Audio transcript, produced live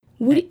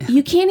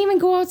You can't even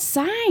go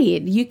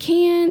outside. You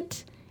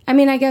can't. I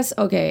mean, I guess,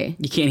 okay.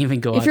 You can't even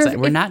go outside.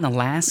 We're not in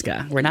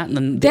Alaska. We're not in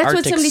the That's Arctic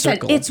what somebody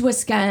Circle. said. It's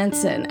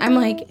Wisconsin. I'm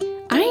like,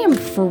 I am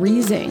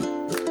freezing.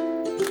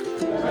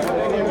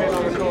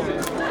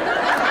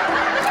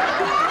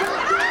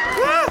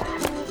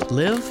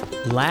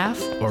 Live,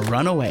 laugh, or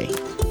run away.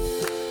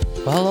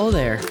 Well, hello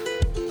there.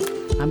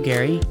 I'm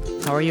Gary.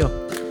 How are you?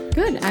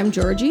 Good. I'm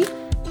Georgie.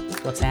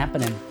 What's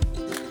happening?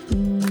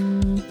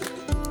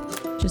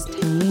 Just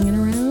hanging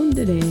around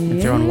today. I'm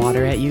throwing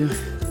water at you?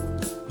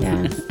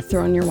 Yeah,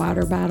 throwing your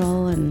water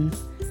bottle, and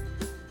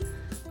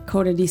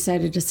Coda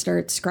decided to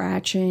start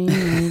scratching.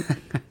 I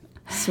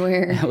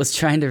swear. I was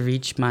trying to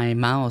reach my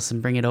mouse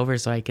and bring it over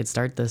so I could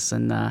start this,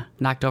 and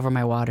knocked over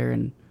my water,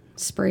 and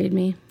Sprayed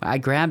me. I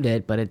grabbed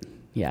it, but it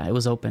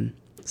was open.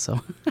 So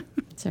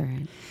It's all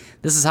right.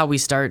 this is how we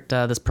start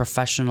this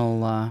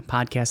professional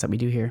podcast that we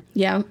do here.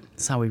 Yeah,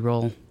 That's how we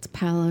roll. it's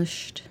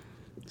polished.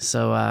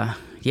 So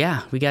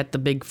we got the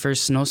big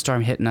first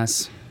snowstorm hitting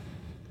us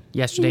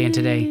yesterday and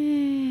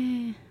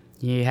today.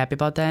 You happy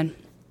about that?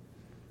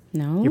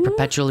 No. You're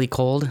perpetually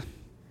cold?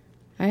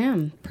 I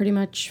am. Pretty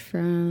much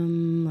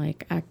from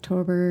like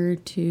October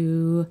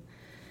to,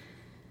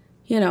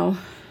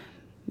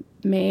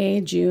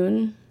 May,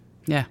 June,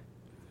 Yeah.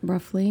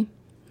 roughly.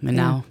 And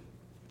now?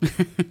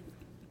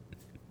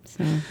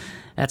 So,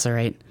 That's all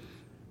right.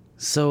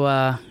 So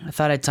I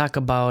thought I'd talk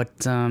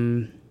about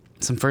some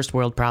first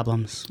world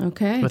problems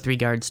okay. with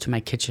regards to my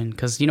kitchen.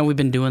 Because, we've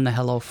been doing the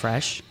Hello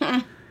Fresh.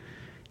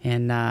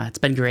 And it's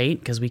been great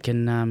because we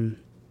can,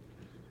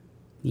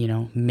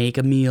 make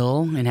a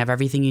meal and have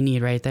everything you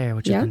need right there,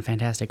 which has been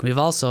fantastic. We've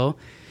also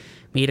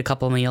made a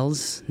couple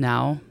meals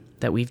now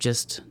that we've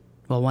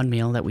one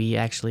meal that we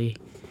actually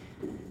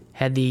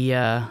had the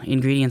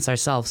ingredients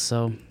ourselves.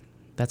 So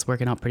that's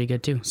working out pretty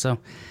good too. So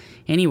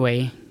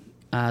anyway,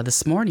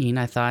 this morning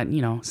I thought,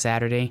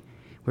 Saturday,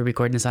 we're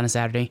recording this on a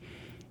Saturday,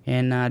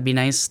 and it'd be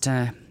nice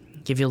to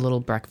give you a little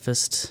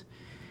breakfast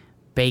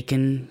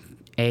bacon,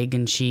 egg,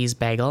 and cheese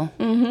bagel.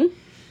 Mm-hmm.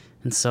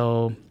 And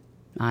so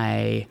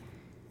I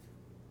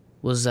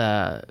was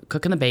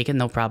cooking the bacon,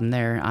 no problem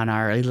there, on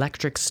our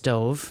electric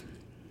stove.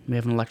 We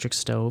have an electric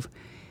stove.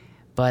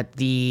 But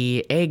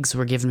the eggs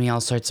were giving me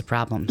all sorts of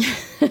problems.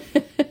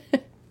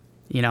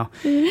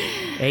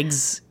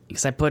 Eggs,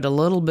 because I put a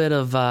little bit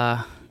of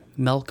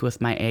milk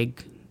with my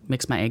egg,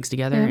 mix my eggs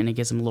together, and it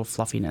gives them a little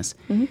fluffiness.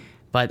 Mm-hmm.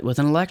 But with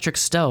an electric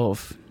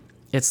stove,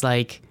 it's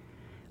like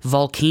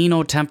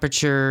volcano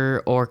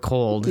temperature or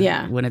cold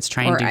when it's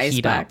trying to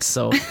heat up.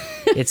 So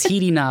it's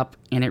heating up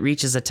and it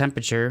reaches a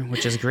temperature,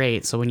 which is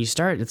great. So when you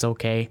start, it's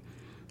okay.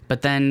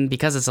 But then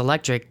because it's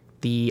electric,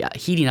 the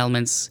heating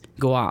elements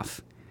go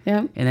off.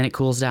 Yeah. And then it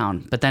cools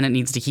down. But then it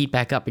needs to heat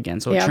back up again.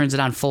 So it turns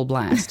it on full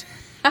blast.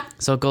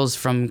 So it goes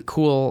from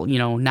cool,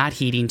 not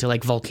heating to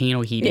like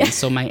volcano heating. Yeah.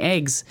 So my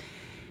eggs,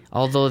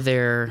 although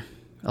they're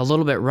a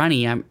little bit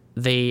runny,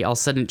 they all of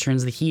a sudden it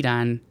turns the heat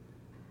on.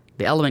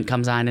 The element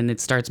comes on and it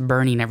starts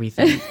burning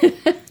everything.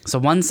 So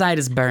one side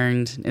is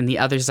burned and the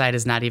other side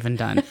is not even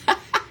done.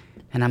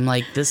 And I'm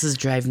like, this is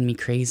driving me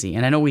crazy.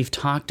 And I know we've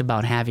talked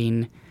about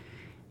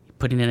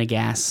putting in a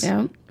gas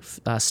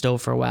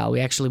stove for a while.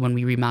 We actually, when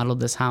we remodeled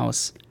this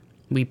house,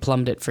 we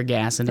plumbed it for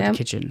gas into the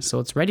kitchen. So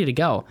it's ready to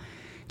go.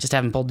 Just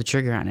haven't pulled the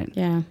trigger on it.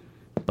 Yeah.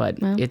 But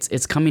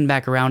it's coming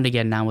back around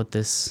again now with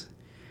this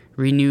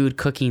renewed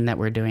cooking that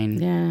we're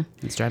doing. Yeah.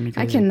 It's driving me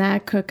crazy. I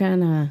cannot cook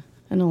on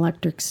an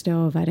electric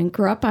stove. I didn't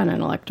grow up on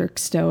an electric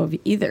stove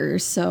either.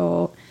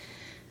 So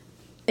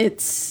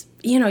it's,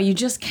 you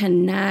just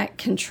cannot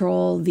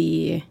control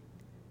the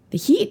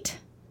heat.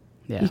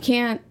 Yeah. You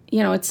can't,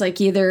 it's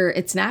like either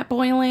it's not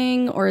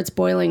boiling or it's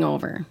boiling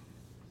over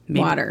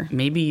water.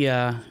 Maybe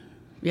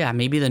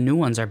the new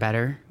ones are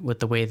better with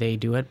the way they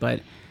do it,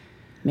 but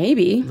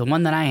maybe the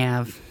one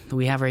that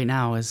we have right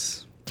now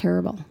is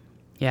terrible.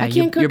 Yeah,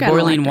 you're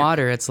boiling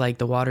water. It's like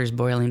the water's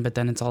boiling, but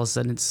then it's all of a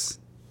sudden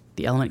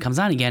the element comes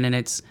on again, and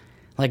it's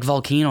like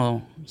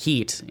volcano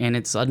heat, and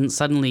it's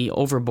suddenly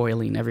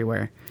overboiling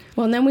everywhere.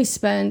 Well, and then we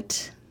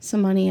spent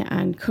some money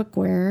on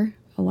cookware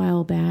a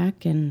while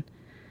back, and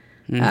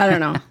I don't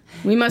know.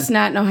 We must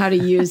not know how to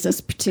use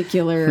this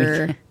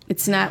particular.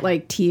 It's not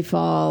like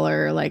Tefal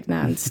or like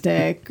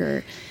nonstick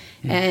or.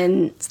 Yeah.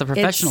 And it's the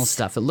professional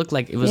stuff. It looked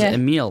like it was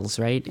Emil's,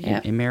 right?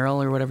 Yeah.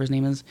 Emeril or whatever his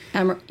name is.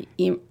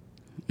 Emeril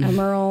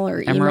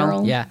or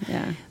Emeril.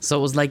 Yeah. So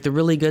it was like the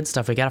really good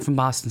stuff. We got it from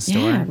Boston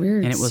Store. Yeah, we were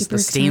and it was the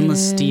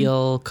stainless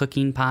steel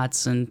cooking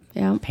pots and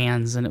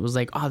pans. And it was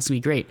like, oh, this is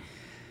going to be great.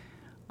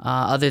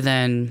 Other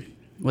than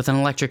with an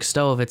electric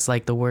stove, it's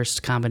like the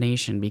worst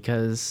combination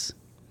because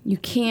you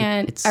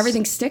can't,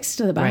 everything sticks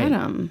to the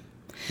bottom.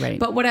 Right.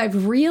 But what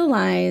I've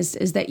realized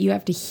is that you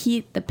have to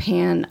heat the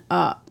pan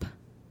up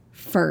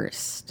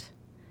first.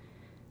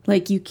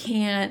 Like you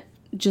can't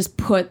just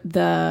put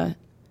the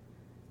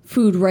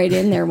food right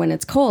in there when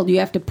it's cold. You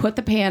have to put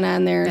the pan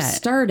on there,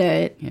 start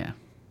it,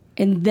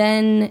 and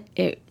then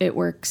it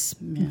works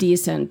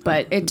decent.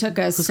 But it took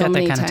us Who's so got that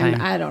many kind of times.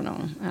 time? I don't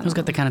know. Who's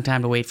got the kind of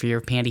time to wait for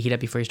your pan to heat up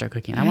before you start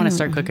cooking? I want to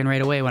start cooking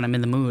right away when I'm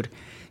in the mood.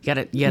 You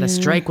gotta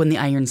strike when the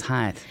iron's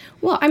hot.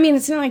 Well, I mean,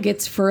 it's not like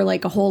it's for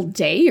like a whole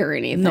day or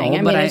anything. No, I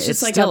mean, but it's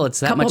just like it's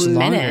that couple much longer.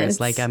 minutes. It's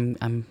like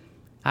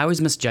I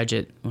always misjudge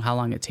it how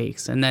long it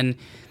takes, and then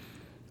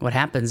what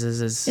happens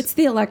is it's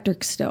the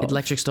electric stove.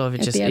 electric stove.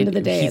 It At just the end of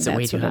the day, heats it way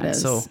that's too what it hot.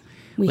 is. So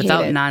We hate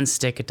without it.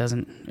 non-stick, it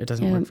doesn't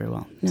work very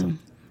well. No. So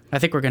I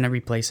think we're gonna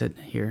replace it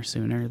here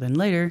sooner than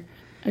later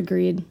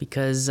Agreed.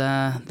 because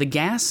the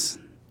gas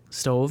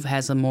stove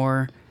has a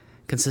more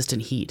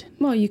consistent heat.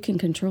 Well, you can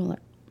control it.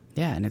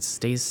 Yeah, and it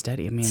stays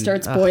steady. I mean,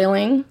 Starts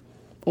boiling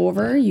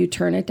over, you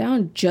turn it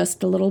down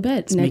just a little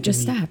bit, and it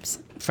just making me stops.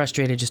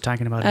 frustrated just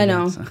talking about it. I again,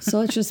 know. so. So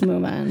let's just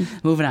move on.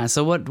 Moving on.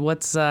 So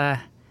what's on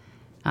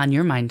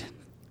your mind?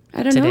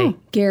 I don't Today. know.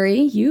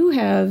 Gary, you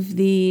have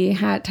the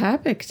hot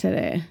topic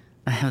today.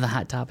 I have the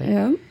hot topic.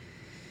 Yeah.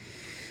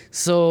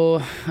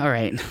 So, all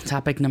right.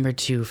 Topic number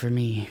 2 for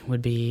me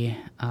would be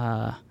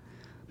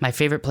my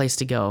favorite place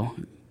to go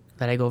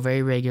that I go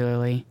very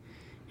regularly.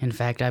 In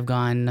fact, I've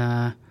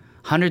gone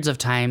hundreds of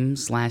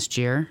times last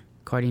year,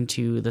 according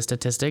to the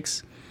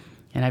statistics,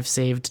 and I've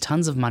saved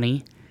tons of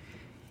money.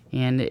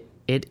 And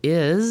it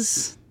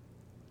is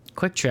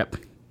Quick Trip.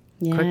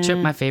 Yeah. Quick Trip,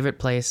 my favorite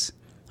place.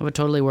 I would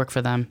totally work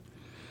for them.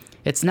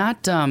 It's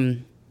not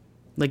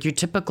like your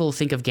typical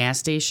think of gas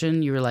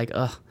station. You were like,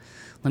 ugh,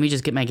 let me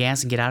just get my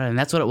gas and get out of it. And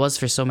that's what it was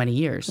for so many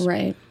years.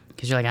 Right.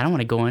 Because you're like, I don't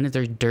want to go in.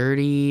 They're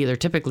dirty. They're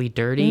typically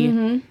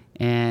dirty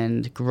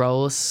and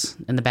gross.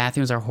 And the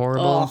bathrooms are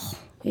horrible Oh,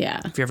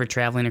 yeah. if you're ever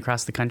traveling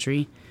across the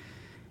country.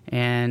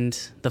 And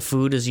the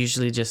food is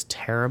usually just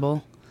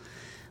terrible.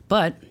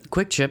 But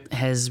Quick Trip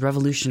has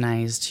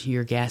revolutionized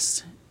your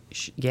gas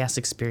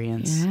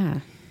experience. Yeah.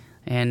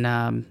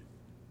 And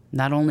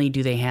not only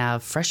do they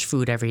have fresh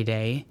food every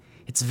day,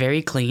 it's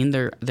very clean.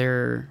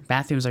 Their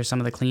bathrooms are some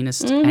of the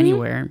cleanest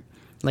anywhere,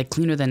 like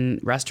cleaner than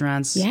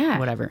restaurants, Yeah.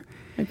 whatever.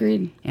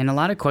 Agreed. And a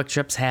lot of Quick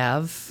Trips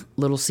have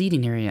little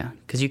seating area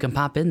because you can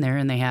pop in there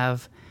and they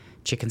have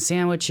chicken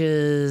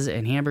sandwiches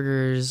and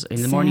hamburgers.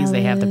 In the mornings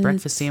they have the Salads.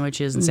 breakfast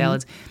sandwiches and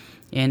salads.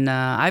 And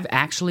I've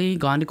actually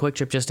gone to Quick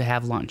Trip just to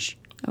have lunch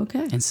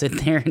Okay. and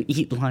sit there and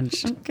eat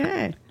lunch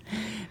Okay.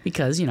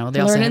 because, they also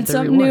Learning have the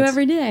something rewards. new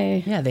every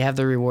day. Yeah, they have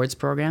the rewards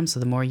program, so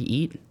the more you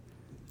eat,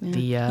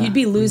 You'd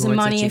be losing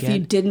rewards that money if get. you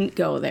didn't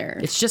go there.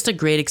 It's just a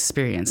great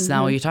experience.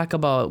 Now we've talked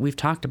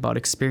about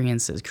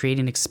experiences,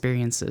 creating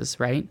experiences,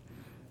 right?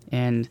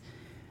 And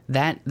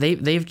that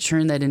they've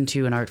turned that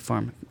into an art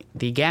form.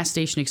 The gas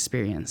station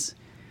experience.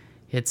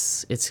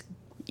 It's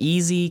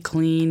easy,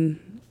 clean.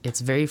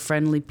 It's very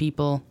friendly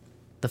people.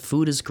 The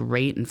food is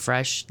great and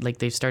fresh. Like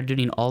they've started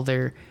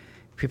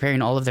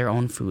preparing all of their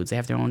own foods. They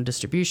have their own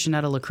distribution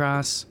out of La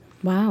Crosse.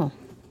 Wow.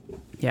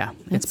 Yeah,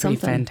 That's it's pretty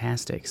something.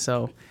 fantastic.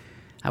 So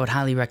I would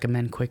highly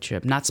recommend Quick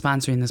Trip. Not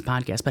sponsoring this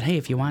podcast, but hey,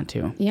 if you want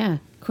to, Yeah.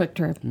 Quick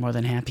Trip. I'm more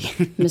than happy.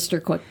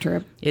 Mr. Quick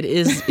Trip. It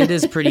is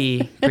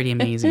pretty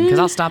amazing because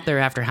I'll stop there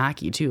after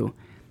hockey too,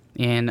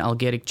 and I'll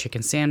get a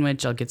chicken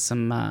sandwich. I'll get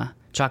some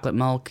chocolate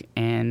milk,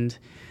 and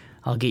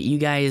I'll get you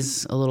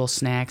guys a little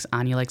snacks.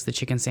 Anya likes the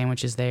chicken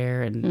sandwiches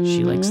there, and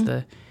she likes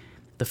the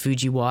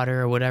Fuji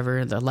water or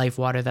whatever, the Life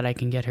water that I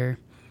can get her.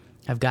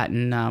 I've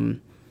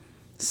gotten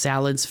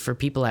salads for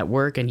people at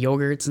work and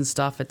yogurts and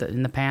stuff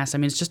in the past. I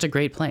mean, it's just a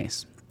great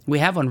place. We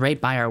have one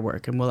right by our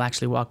work, and we'll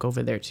actually walk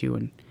over there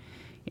too.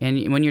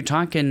 And when you're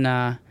talking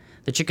the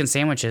chicken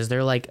sandwiches,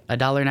 they're like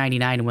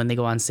 $1.99, and when they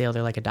go on sale,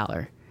 they're like $1.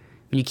 And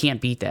you can't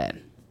beat that.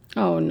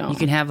 Oh, no. You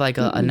can have like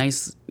a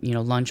nice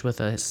lunch with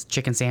a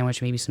chicken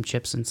sandwich, maybe some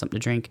chips and something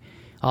to drink,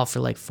 all for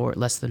like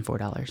less than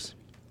 $4.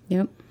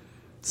 Yep.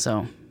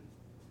 So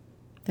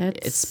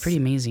That's it's pretty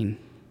amazing.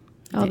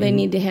 all they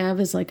need to have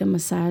is like a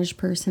massage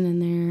person in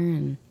there,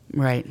 and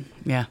Right?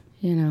 Yeah.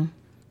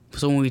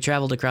 So when we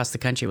traveled across the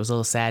country, it was a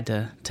little sad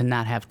to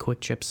not have Quick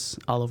Trips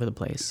all over the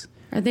place.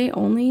 Are they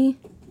only?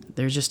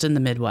 They're just in the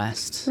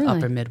Midwest, Really?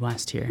 upper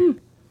Midwest here.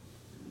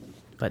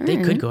 But they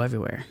All could right. go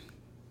everywhere.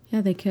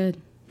 Yeah, they could.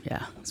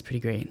 Yeah, it's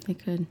pretty great. They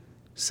could.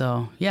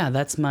 So, yeah,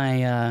 that's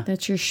my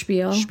That's your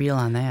spiel. spiel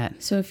on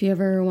that. So if you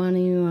ever want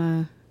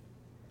to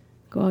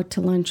go out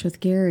to lunch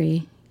with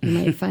Gary, you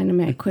might find him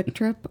at Quick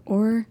Trip,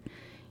 or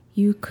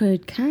you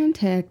could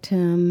contact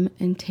him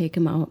and take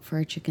him out for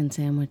a chicken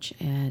sandwich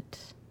at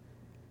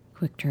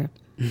Quick Trip.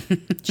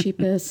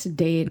 Cheapest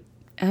date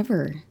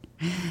ever.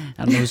 I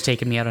don't know who's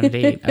taking me out on a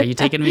date. Are you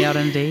taking me out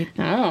on a date?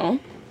 Oh.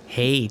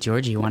 Hey,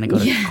 Georgie, you want to go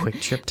to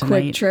Quick Trip tonight?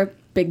 Quick Trip,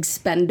 big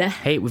spender.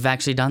 Hey, we've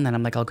actually done that.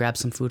 I'm like, I'll grab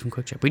some food from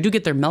Quick Trip. We do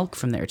get their milk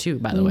from there, too,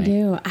 by the way. We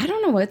do. I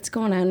don't know what's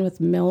going on with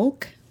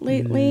milk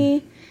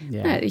lately.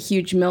 Yeah. Not a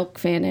huge milk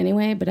fan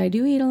anyway, but I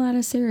do eat a lot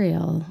of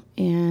cereal.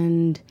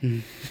 And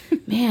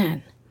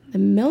man, the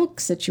milk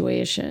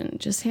situation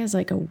just has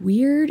like a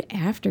weird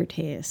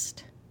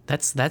aftertaste.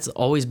 That's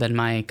always been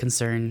my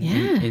concern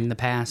Yeah. in the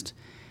past,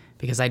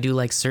 because I do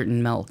like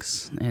certain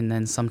milks, and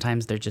then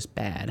sometimes they're just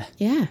bad.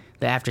 Yeah,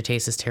 The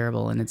aftertaste is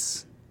terrible, and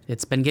it's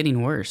been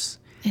getting worse.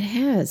 it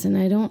has. And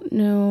I don't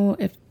know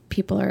if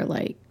people are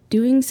like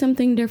doing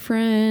something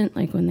different,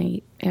 like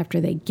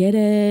after they get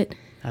it.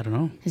 I don't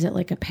know. Is it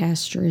like a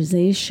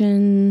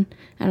pasteurization?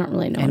 I don't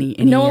really know. Any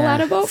know a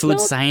lot about food milk,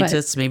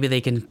 scientists? Maybe they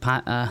can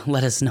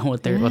let us know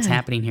what's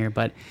happening here.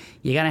 But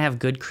you got to have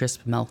good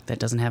crisp milk that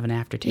doesn't have an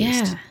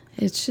aftertaste. Yeah,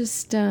 it's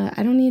just I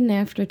don't need an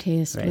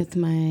aftertaste with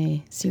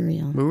my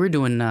cereal. We were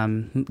doing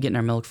getting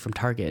our milk from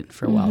Target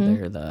for a while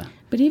there.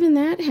 But even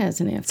that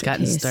has an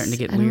aftertaste. It's starting to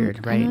get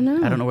weird, right?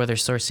 I don't know where they're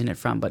sourcing it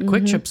from. But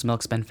Quick Trip's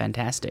milk's been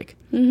fantastic.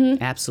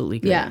 Absolutely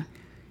great. Yeah.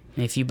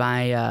 And if you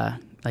buy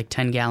like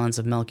 10 gallons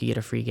of milk, you get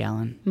a free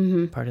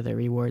gallon, part of their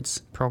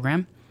rewards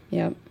program.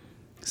 Yep.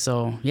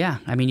 So, yeah,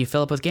 I mean, you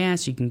fill up with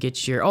gas, you can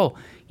get you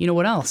know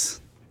what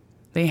else?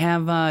 They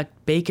have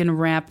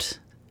bacon-wrapped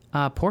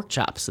pork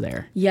chops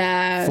there.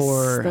 Yes.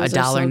 For those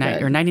are so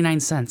good. or 99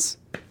 cents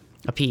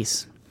a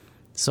piece.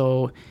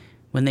 So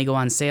when they go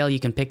on sale, you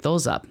can pick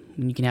those up.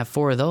 And you can have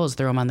 4 of those,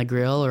 throw them on the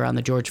grill or on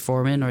the George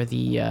Foreman or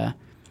the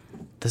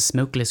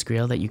smokeless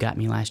grill that you got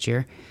me last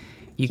year.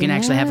 You can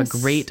actually have a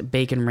great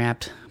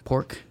bacon-wrapped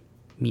pork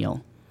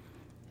meal.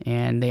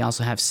 And they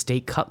also have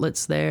steak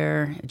cutlets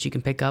there that you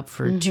can pick up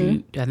for I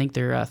think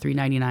they're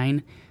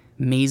 $3.99.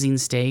 Amazing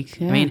steak.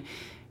 Yeah. I mean,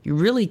 you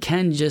really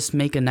can just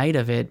make a night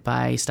of it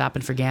by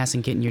stopping for gas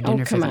and getting your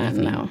dinner for the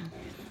evening. Now.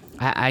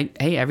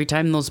 Hey, every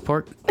time those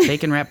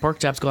bacon wrapped pork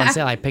chops go on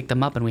sale, I pick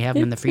them up and we have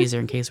them in the freezer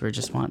in case we're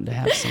just wanting to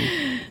have some.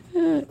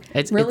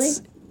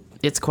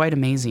 It's quite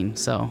amazing.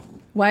 So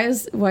why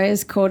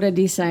is Coda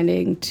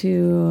deciding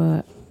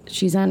to?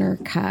 She's on her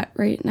cot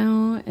right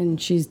now, and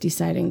she's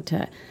deciding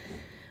to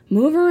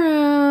move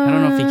around. I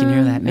don't know if you can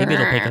hear that. Maybe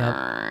it'll pick it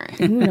up.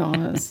 Who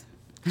knows?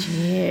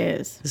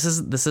 Jeez.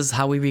 This is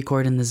how we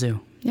record in the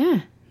zoo. Yeah,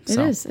 it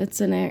is.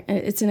 It's an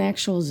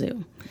actual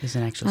zoo. It's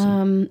an actual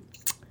zoo.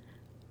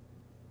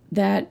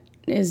 That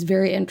is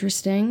very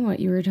interesting.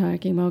 What you were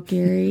talking about,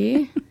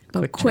 Gary.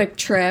 Quick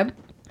Trip.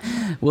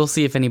 We'll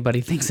see if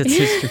anybody thinks it's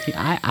history.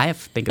 I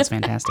think it's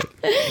fantastic.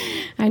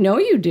 I know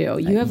you do.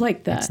 You have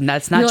like the...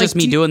 It's not just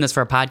me doing this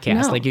for a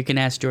podcast. No. Like, you can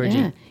ask Georgie.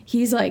 Yeah.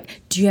 He's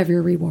like, do you have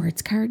your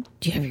rewards card?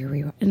 Do you have your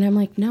reward? And I'm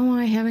like, no,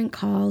 I haven't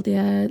called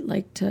yet,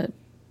 like, to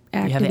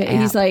activate.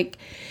 And he's like,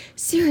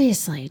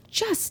 seriously,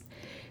 just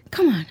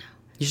come on.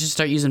 You should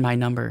start using my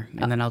number,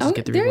 and then I'll just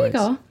get the rewards.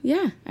 There you go.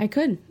 Yeah, I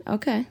could.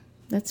 Okay,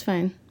 that's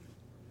fine.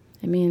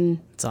 I mean...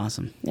 It's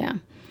awesome. Yeah.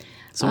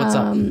 So what's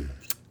up?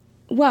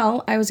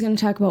 Well, I was going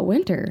to talk about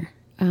winter.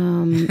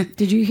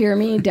 Did you hear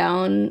me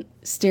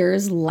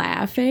downstairs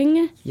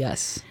laughing?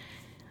 Yes.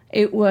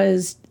 It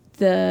was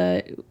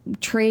the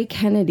Trey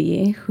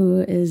Kennedy, who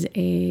is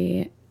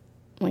a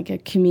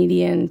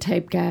comedian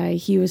type guy.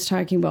 He was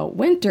talking about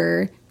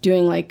winter,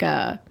 doing like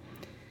a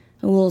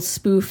little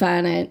spoof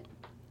on it.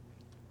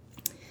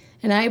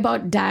 And I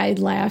about died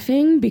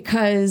laughing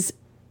because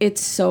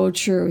it's so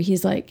true.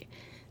 He's like,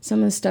 some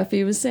of the stuff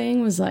he was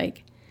saying was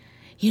like,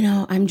 you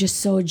know, I'm just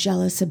so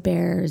jealous of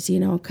bears, you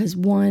know, because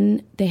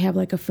one, they have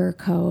like a fur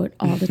coat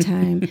all the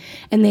time,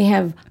 and they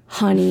have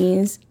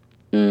honeys.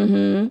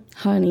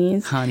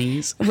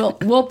 Honeys.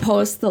 We'll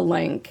post the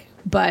link,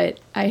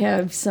 but I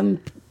have some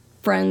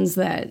friends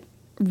that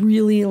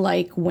really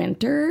like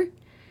winter,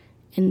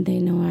 and they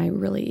know I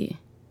really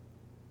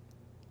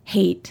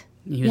hate.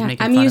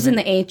 I'm using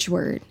the H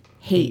word.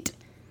 Hate.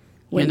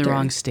 You're in the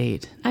wrong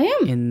state. I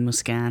am. In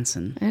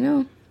Wisconsin. I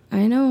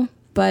know.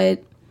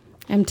 But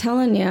I'm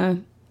telling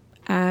you,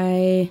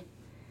 they're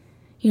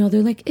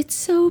like, it's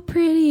so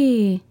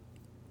pretty.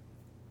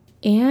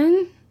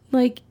 And,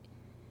 like,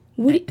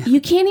 you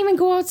can't even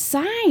go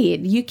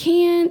outside. You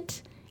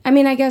can't. I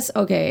mean, I guess,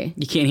 okay.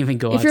 You can't even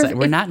go outside.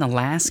 We're not in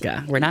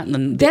Alaska. We're not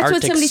in the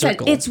Arctic Circle. That's what somebody said.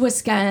 It's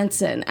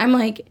Wisconsin. I'm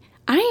like,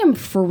 I am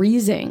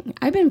freezing.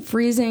 I've been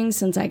freezing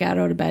since I got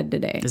out of bed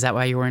today. Is that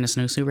why you're wearing a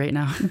snowsuit right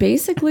now?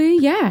 Basically,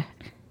 yeah.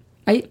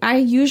 I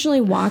usually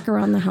walk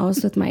around the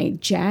house with my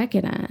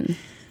jacket on.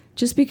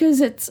 Just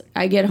because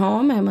I get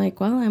home, I'm like,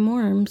 well, I'm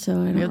warm, so I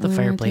don't We have the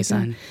fireplace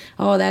on.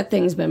 Oh, that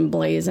thing's been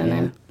blazing. Yeah.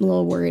 I'm a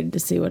little worried to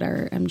see what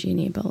our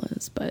MG&E bill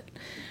is, but...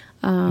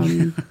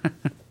 and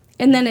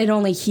then it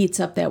only heats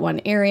up that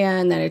one area,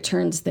 and then it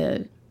turns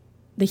the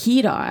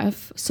heat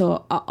off,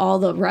 so all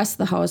the rest of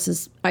the house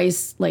is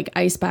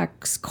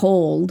icebox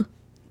cold,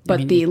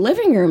 but the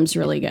living room's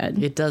really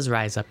good. It does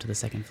rise up to the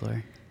second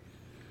floor.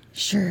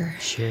 Sure.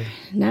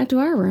 Not to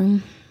our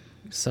room.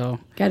 So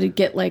got to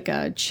get like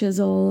a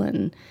chisel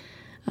and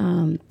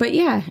but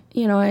yeah,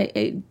 you know,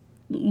 I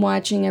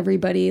watching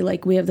everybody,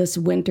 like, we have this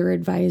winter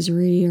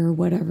advisory or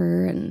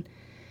whatever, and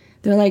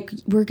they're like,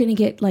 we're gonna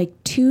get like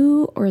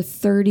 2 or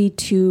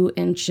 32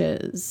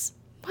 inches.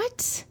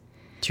 What?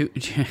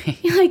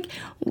 You're like,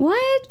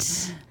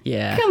 what?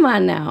 Yeah. Come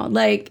on now.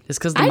 Like, it's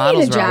because the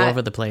models are all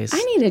over the place.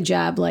 I need a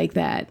job like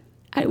that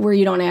where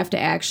you don't have to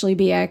actually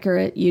be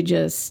accurate. You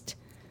just...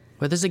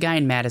 Well, there's a guy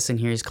in Madison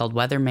here. He's called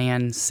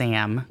Weatherman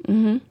Sam.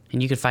 Mm-hmm.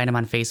 And you can find him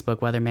on Facebook,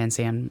 Weatherman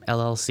Sam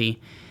LLC.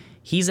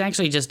 He's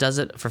actually just does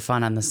it for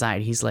fun on the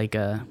side. He's like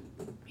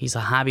he's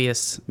a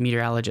hobbyist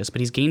meteorologist,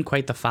 but he's gained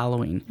quite the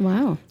following.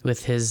 Wow.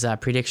 With his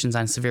predictions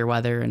on severe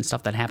weather and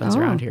stuff that happens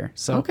around here.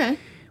 So okay.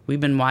 we've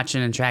been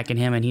watching and tracking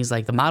him, and he's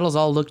like, the models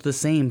all looked the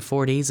same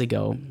 4 days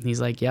ago. He's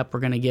like, yep, we're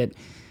going to get,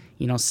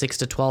 6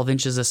 to 12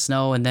 inches of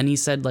snow. And then he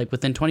said, like,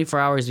 within 24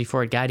 hours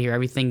before it got here,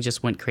 everything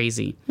just went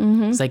crazy.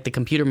 It's like the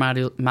computer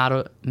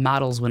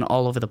models went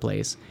all over the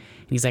place.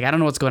 And he's like, I don't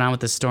know what's going on with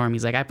this storm.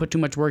 He's like, I put too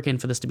much work in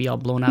for this to be all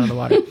blown out of the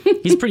water.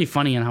 He's pretty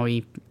funny on how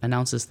he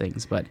announces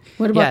things. But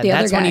what about the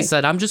other that's guy? when he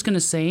said, I'm just going to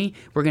say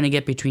we're going to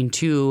get between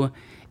 2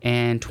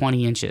 and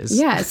 20 inches.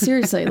 Yeah,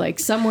 seriously, like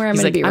somewhere I'm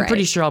He's going to like, be right. I'm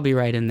pretty sure I'll be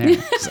right in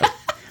there. So.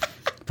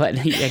 But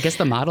I guess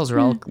the models are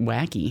all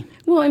wacky.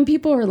 Well, and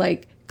people are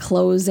like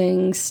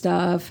closing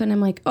stuff, and I'm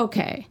like,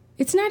 okay,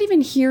 it's not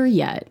even here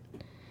yet.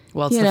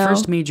 Well, it's the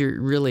first major,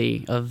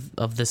 really,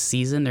 of this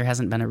season. There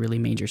hasn't been a really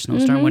major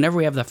snowstorm. Whenever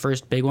we have the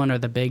first big one or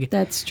the big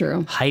That's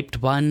true.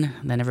 hyped one,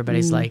 then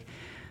everybody's like,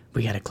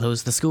 we got to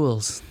close the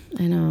schools.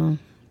 I know.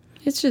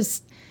 It's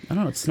just, I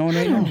don't know. It's snowing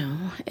right now.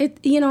 I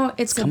don't know.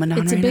 It's coming down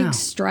it's a right big now.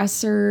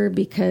 stressor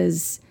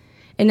because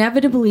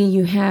inevitably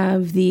you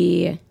have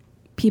the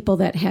people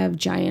that have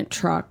giant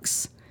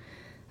trucks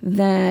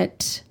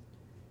that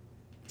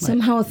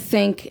somehow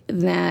think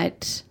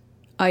that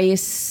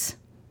ice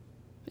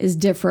is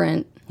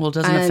different. Well, it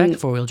doesn't affect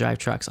four-wheel drive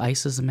trucks.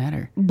 Ice doesn't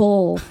matter.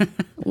 Bull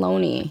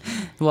loney.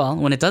 Well,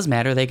 when it does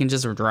matter, they can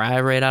just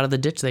drive right out of the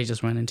ditch they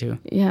just went into.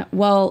 Yeah.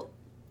 Well,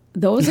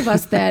 those of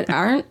us that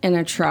aren't in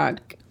a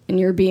truck and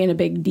you're being a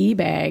big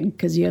D-bag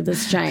because you have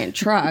this giant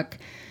truck,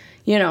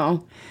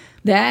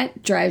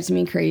 that drives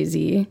me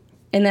crazy.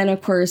 And then,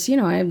 of course,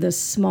 I have this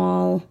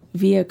small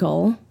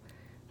vehicle,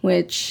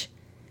 which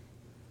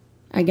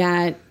I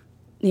got,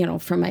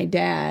 from my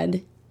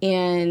dad.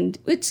 And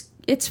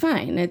it's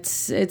fine.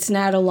 It's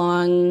not a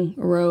long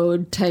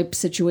road type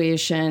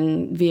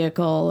situation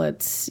vehicle.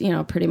 It's,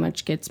 pretty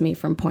much gets me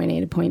from point A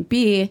to point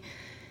B.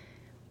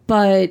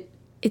 But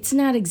it's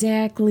not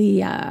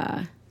exactly...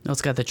 No,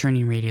 it's got the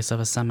turning radius of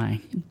a semi.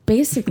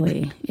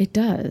 Basically, it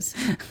does.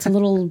 It's a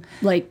little,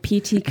 like,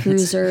 PT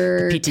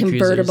Cruiser, PT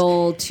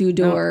convertible,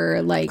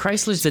 two-door, no,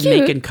 Chrysler's been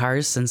making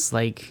cars since,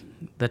 like,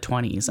 the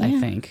 20s, I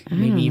think.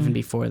 Maybe even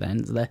before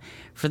then.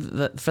 For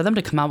them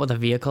to come out with a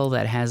vehicle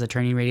that has a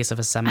turning radius of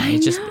a semi,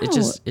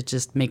 it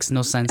just makes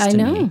no sense to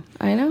me.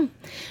 I know.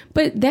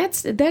 But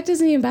that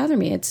doesn't even bother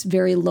me. It's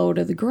very low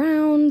to the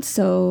ground,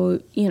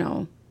 so,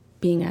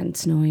 being on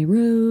snowy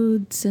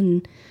roads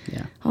and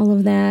all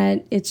of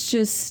that. It's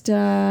just,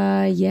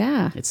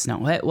 It's snow.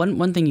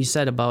 One thing you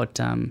said about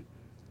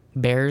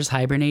bears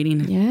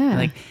hibernating. Yeah.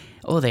 Like,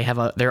 they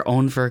have their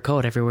own fur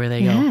coat everywhere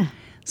they go.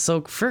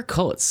 So fur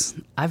coats,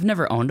 I've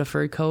never owned a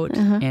fur coat.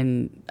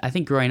 And I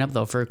think growing up,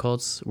 though, fur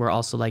coats were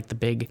also like the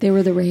big... They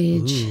were the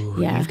rage.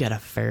 You've got a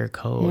fur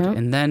coat. Yep.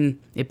 And then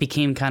it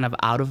became kind of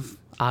out of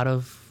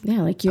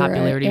like you're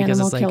popularity an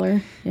animal because it's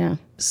killer. Yeah.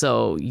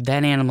 So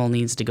that animal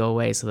needs to go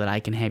away so that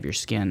I can have your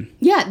skin.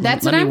 Yeah,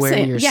 that's what I'm saying. Let me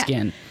wear your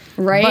skin.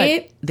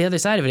 Right? But the other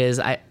side of it is,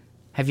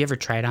 have you ever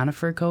tried on a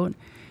fur coat?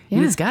 Yeah.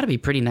 And it's got to be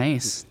pretty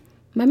nice.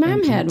 My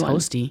mom had one.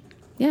 Toasty.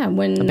 Yeah,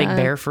 when a big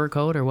bear fur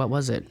coat, or what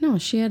was it? No,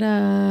 she had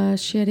a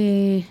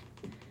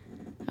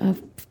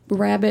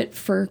rabbit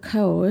fur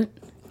coat.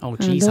 Oh,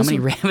 geez, how many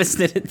rabbits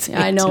did it take?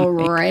 I know,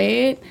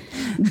 right?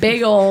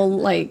 Big old,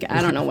 like,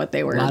 I don't know what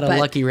they were. A lot of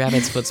lucky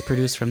rabbits foots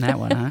produced from that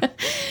one, huh?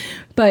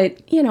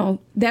 But,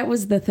 that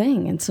was the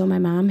thing. And so my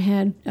mom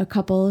had a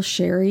couple.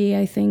 Sherry,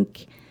 I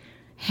think,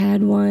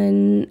 had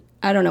one.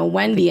 I don't know.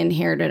 Wendy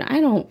inherited.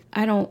 I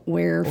don't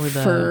wear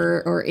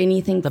fur or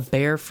anything. The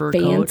bear fur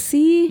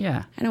fancy. Coat?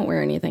 Yeah. I don't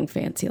wear anything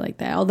fancy like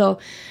that. Although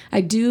I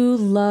do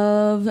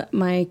love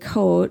my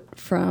coat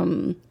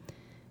from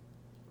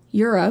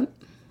Europe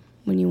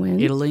when you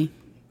went. Italy.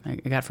 I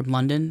got from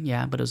London.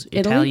 Yeah, but it was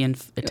Italian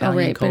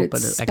coat,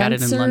 but I got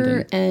it in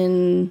London.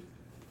 And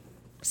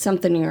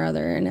something or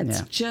other, and it's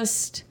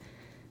just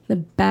the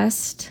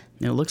best.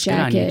 It looks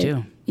jacket. good on you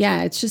too.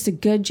 Yeah, it's just a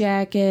good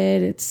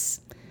jacket.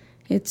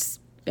 It's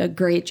a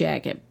great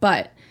jacket,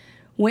 but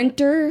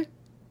winter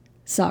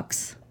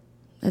sucks.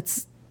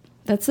 That's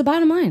the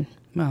bottom line.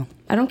 Well,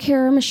 I don't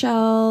care,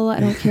 Michelle.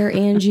 I don't care,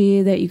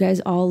 Angie, that you guys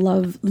all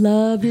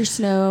love your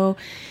snow.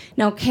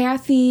 Now,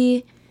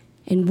 Kathy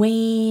and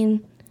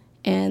Wayne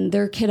and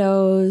their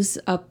kiddos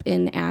up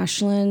in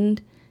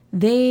Ashland,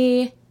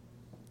 they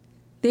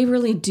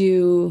really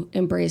do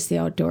embrace the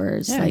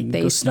outdoors. Yeah, like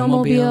they go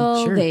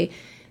snowmobile, sure.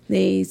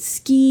 they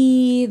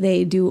ski,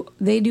 they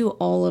do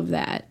all of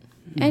that.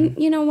 Mm-hmm. And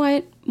you know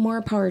what?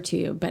 More power to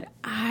you. But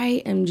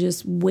I am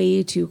just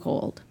way too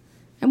cold.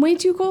 I'm way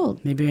too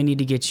cold. Maybe I need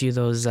to get you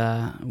those.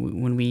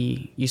 When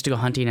we used to go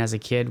hunting as a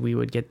kid, we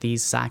would get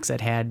these socks that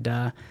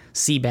had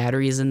C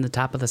batteries in the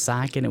top of the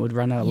sock, and it would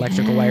run an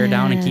electrical wire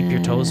down and keep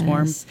your toes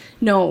warm.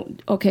 No,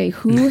 okay.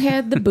 Who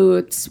had the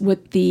boots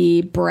with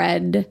the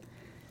bread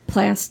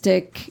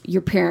plastic?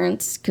 Your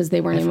parents, because they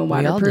weren't even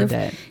waterproof. We all did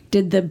that.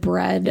 Did the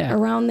bread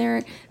around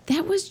there?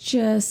 That was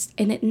just,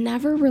 and it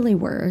never really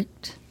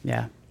worked.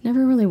 Yeah.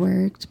 Never really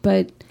worked,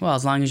 but... Well,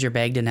 as long as your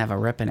bag didn't have a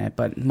rip in it.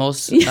 But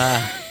most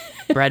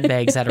bread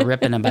bags had a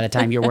rip in them by the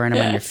time you're wearing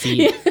them on your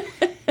feet.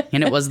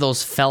 And it was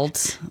those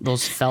felt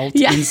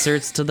Yeah.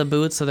 inserts to the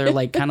boots. So they're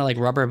like kind of like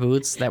rubber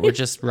boots that were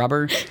just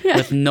rubber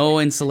with no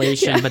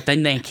insulation. Yeah. But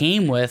then they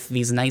came with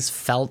these nice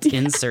felt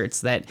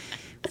inserts that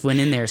went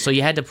in there. So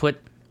you had to put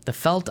the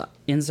felt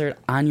insert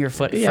on your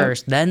foot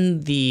first,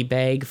 then the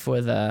bag for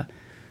the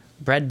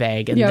bread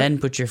bag, and then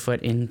put your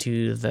foot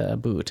into the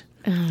boot.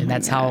 And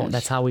that's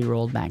how we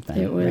rolled back then.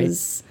 It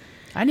was.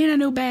 Right? I need a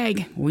new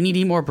bag. We need to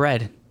eat more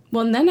bread.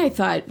 Well, and then I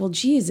thought, well,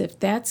 geez, if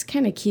that's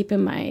kind of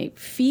keeping my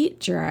feet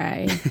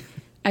dry,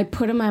 I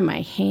put them on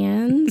my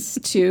hands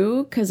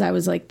too, because I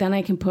was like, then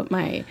I can put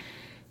my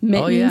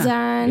mittens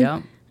on.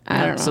 Yeah.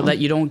 I don't know. So that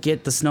you don't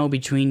get the snow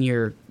between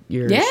your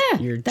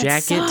that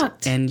jacket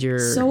sucked. and your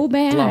So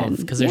bad. glove,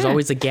 because there's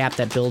always a gap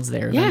that builds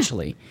there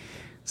eventually.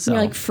 So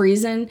You're like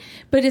freezing.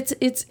 But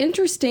it's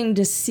interesting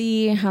to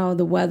see how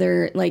the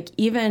weather, like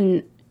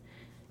even,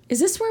 is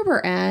this where we're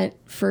at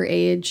for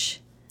age?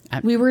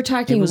 We were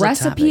talking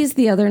recipes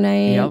the other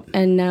night,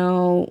 and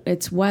now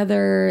it's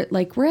weather.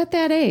 Like, we're at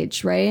that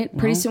age, right?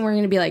 Pretty soon we're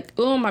going to be like,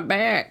 oh, my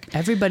back.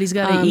 Everybody's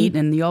got to eat,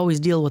 and you always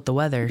deal with the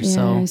weather. Yeah,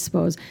 so I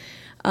suppose.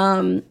 But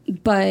I'm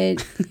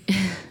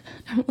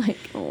like,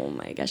 oh,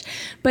 my gosh.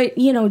 But,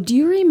 do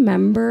you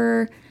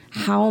remember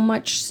how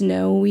much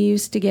snow we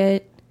used to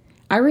get?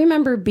 I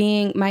remember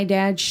my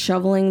dad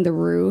shoveling the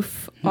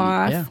roof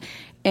off,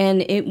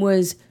 and it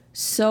was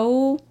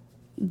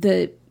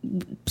the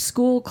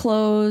school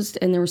closed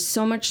and there was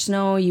so much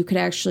snow you could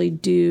actually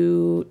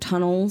do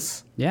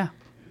tunnels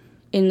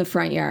in the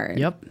front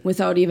yard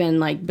without even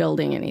like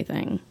building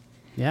anything.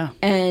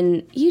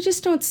 And you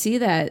just don't see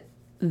that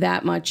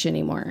much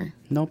anymore.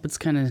 Nope, it's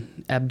kind of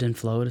ebbed and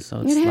flowed,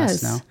 so it's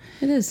less now.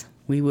 It is.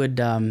 We would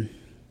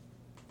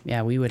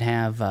we would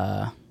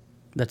have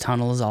the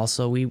tunnels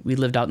also. We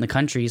lived out in the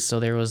country, so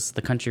there was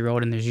the country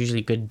road, and there's usually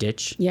a good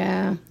ditch.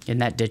 Yeah.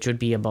 And that ditch would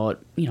be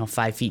about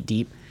 5 feet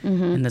deep,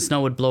 and the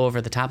snow would blow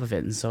over the top of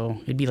it, and so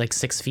it'd be like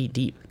 6 feet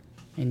deep,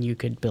 and you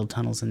could build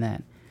tunnels in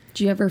that.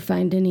 Do you ever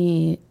find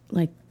any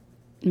like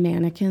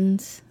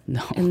mannequins?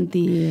 No. In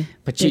the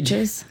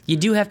ditches? You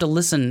do have to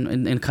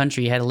listen in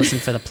country. You had to listen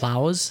for the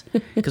plows,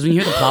 because when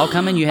you hear the plow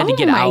coming, you had to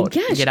get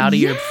out of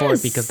your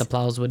fort, because the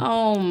plows would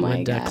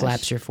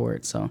collapse your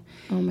fort. So,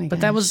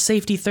 but that was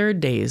safety third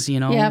days. We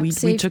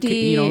took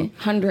it.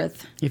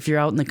 100th. If you're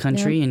out in the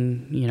country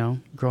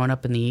and growing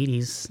up in the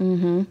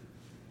 80s,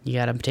 you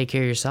got to take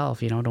care of yourself.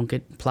 Don't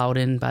get plowed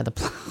in by the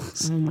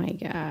plows. Oh my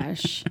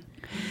gosh.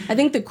 I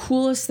think the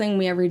coolest thing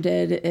we ever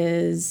did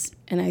is,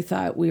 and I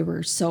thought we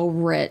were so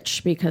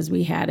rich because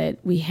we had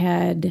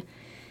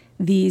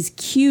these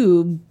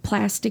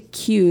plastic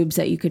cubes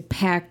that you could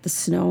pack the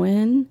snow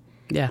in.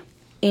 Yeah.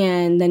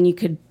 And then you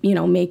could,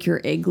 make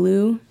your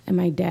igloo. And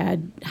my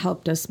dad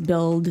helped us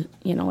build,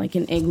 like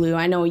an igloo.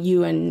 I know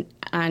you and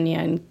Anya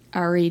and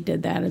Ari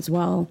did that as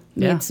well.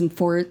 Yeah. Made some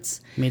forts.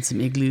 Made some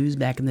igloos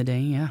back in the day,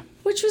 yeah.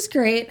 Which was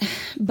great.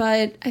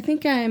 But I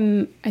think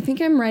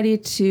I'm ready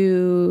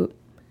to,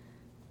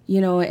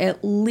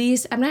 at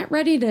least, I'm not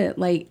ready to,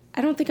 like,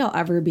 I don't think I'll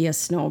ever be a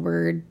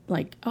snowbird.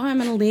 Like, oh, I'm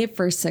going to leave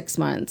for 6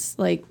 months.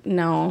 Like,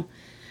 no.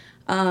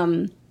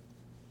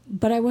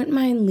 But I wouldn't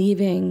mind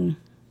leaving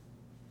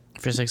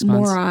for 6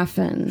 months more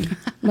often.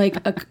 Like,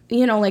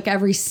 like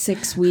every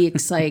 6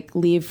 weeks, like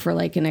leave for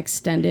like an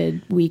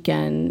extended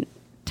weekend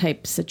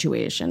type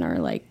situation, or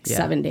like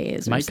 7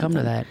 days. Might come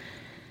to that.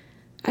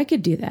 I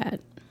could do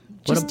that.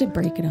 Just to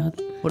break it up.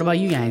 What about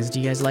you guys? Do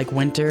you guys like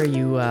winter? Are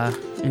you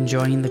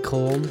enjoying the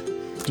cold?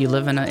 Do you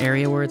live in an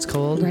area where it's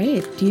cold?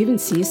 Right. Do you even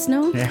see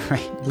snow? Yeah,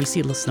 right. We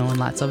see snowing,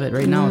 lots of it.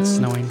 Right now it's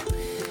snowing.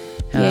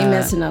 You ain't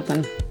missing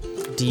nothing.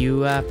 Do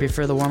you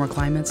prefer the warmer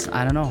climates?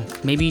 I don't know.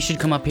 Maybe you should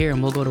come up here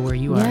and we'll go to where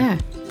you are. Yeah.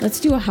 Let's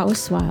do a house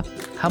swap.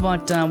 How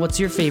about, what's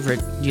your favorite?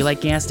 Do you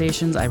like gas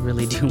stations? I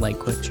really do like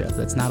Quick Trip.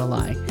 That's not a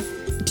lie.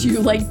 Do you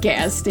like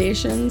gas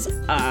stations?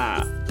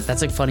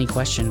 That's a funny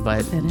question,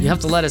 but you have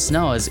to let us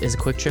know. Is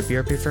Quick Trip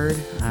your preferred?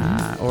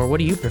 Or what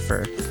do you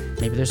prefer?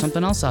 Maybe there's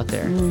something else out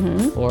there.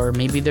 Or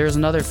maybe there's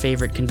another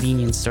favorite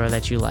convenience store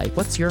that you like.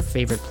 What's your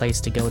favorite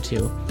place to go to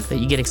that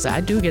you get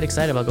excited? I do get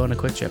excited about going to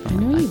Quick Trip.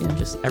 I'm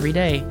just every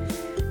day,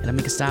 gotta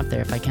make a stop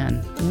there if I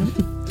can.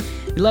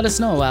 Let us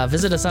know.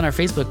 Visit us on our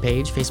Facebook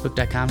page,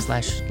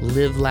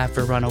 facebook.com/Live Laugh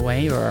or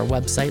Runaway, or our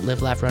website,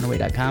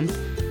 livelaughRunaway.com.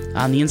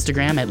 On the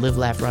Instagram at Live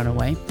Laugh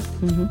Runaway.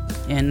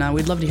 And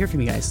we'd love to hear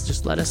from you guys.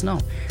 Just let us know.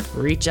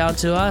 Reach out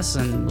to us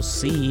and we'll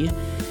see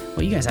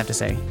what you guys have to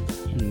say.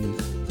 And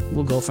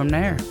we'll go from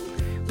there.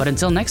 But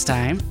until next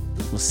time,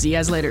 we'll see you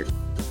guys later.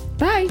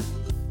 Bye.